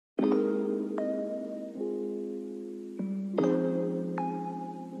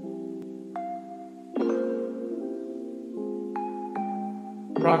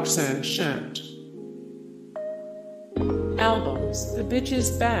Roxanne Shant. Albums: The Bitch Is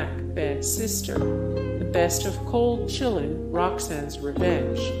Back, Bad Sister. The Best of Cold Chillin, Roxanne's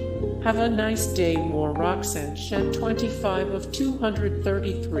Revenge. Have a Nice Day, More Roxanne Shant, 25 of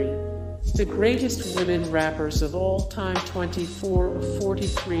 233. The Greatest Women Rappers of All Time, 24 of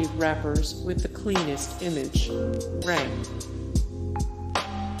 43 rappers with the cleanest image. Rank.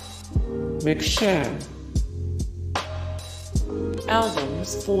 McShan.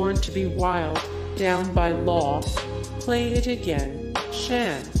 Albums: Born to Be Wild, Down by Law, Play It Again,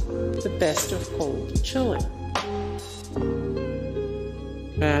 Shan. The Best of Cold Chillin.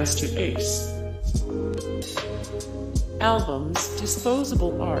 Master Ace. Albums: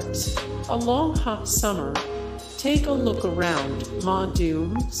 Disposable Arts, A Long Hot Summer, Take a Look Around, Ma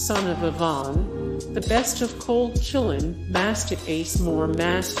Doom, Son of Yvonne. The Best of Cold Chillin, Master Ace, More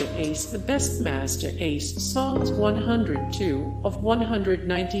Master Ace. The Best Master Ace Songs, 102 of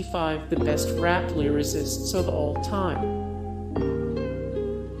 195. The Best Rap Lyricists of All Time.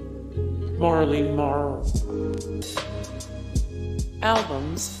 Marley Marl.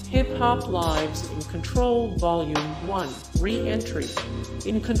 Albums: Hip Hop Lives, In Control Volume 1, Re-Entry,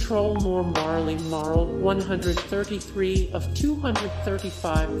 In Control, More Marley Marl, 133 of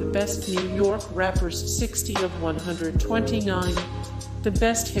 235. The Best New York Rappers, 60 of 129. The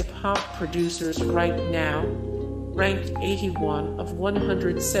Best Hip Hop Producers Right Now, ranked 81 of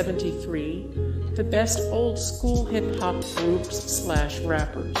 173. The Best Old School Hip Hop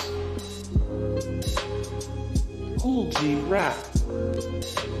Groups/Rappers. Kool G Rap.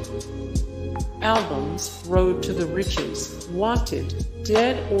 Albums: Road to the Riches, Wanted,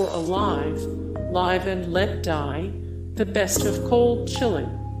 Dead or Alive, Live and Let Die. The Best of Cold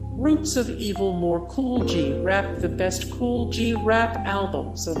Chillin, Roots of Evil, More Kool G Rap. The Best Kool G Rap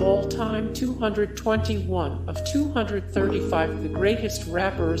Albums of All Time, 221 of 235. The Greatest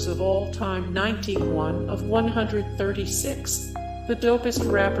Rappers of All Time, 91 of 136. The Dopest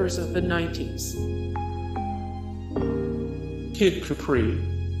Rappers of the 90s. Kid Capri.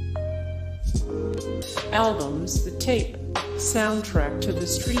 Albums: The Tape, Soundtrack to the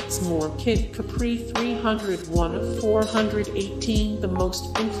Streets, More Kid Capri, 301 of 418. The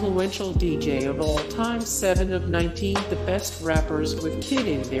Most Influential DJ of All Time, 7 of 19. The Best Rappers with Kid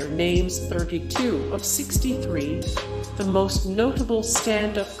in Their Names, 32 of 63. The Most Notable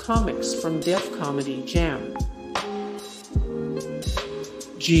Stand-Up Comics from Def Comedy Jam.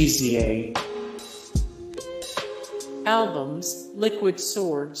 GZA. Albums: Liquid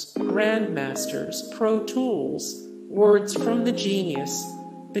Swords, Grandmasters, Pro Tools, Words from the Genius,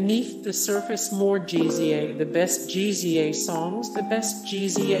 Beneath the Surface, More GZA. The Best GZA Songs. The Best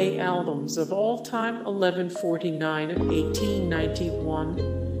GZA Albums of All Time, 1149 of 1891.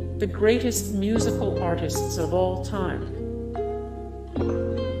 The Greatest Musical Artists of All Time.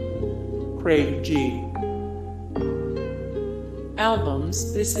 Craig G.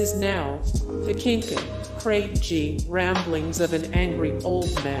 Albums: This Is Now, The Kinkin, Craig G, Ramblings of an Angry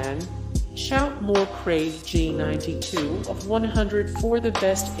Old Man, Shout, More Craig G, 92 of 104. The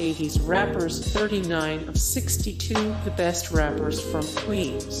Best 80s Rappers, 39 of 62. The Best Rappers from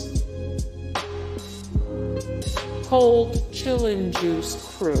Queens. Cold Chillin Juice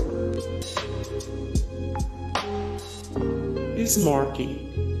Crew. Bismarcky.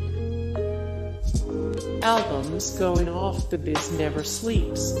 Albums: Going Off the Biz, Never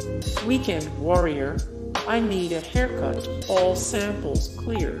Sleeps, Weekend Warrior, I Need a Haircut, All Samples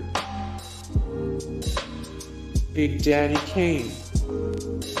Cleared. Big Daddy Kane.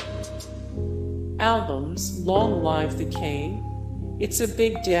 Albums: Long Live the Kane, It's a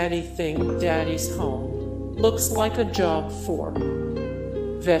Big Daddy Thing, Daddy's Home, Looks Like a Job for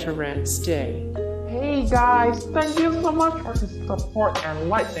Veterans Day. Hey guys, thank you so much for the support and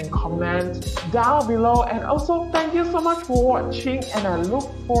likes and comments down below, and also thank you so much for watching, and I look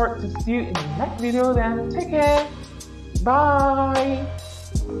forward to see you in the next video. Then take care, bye.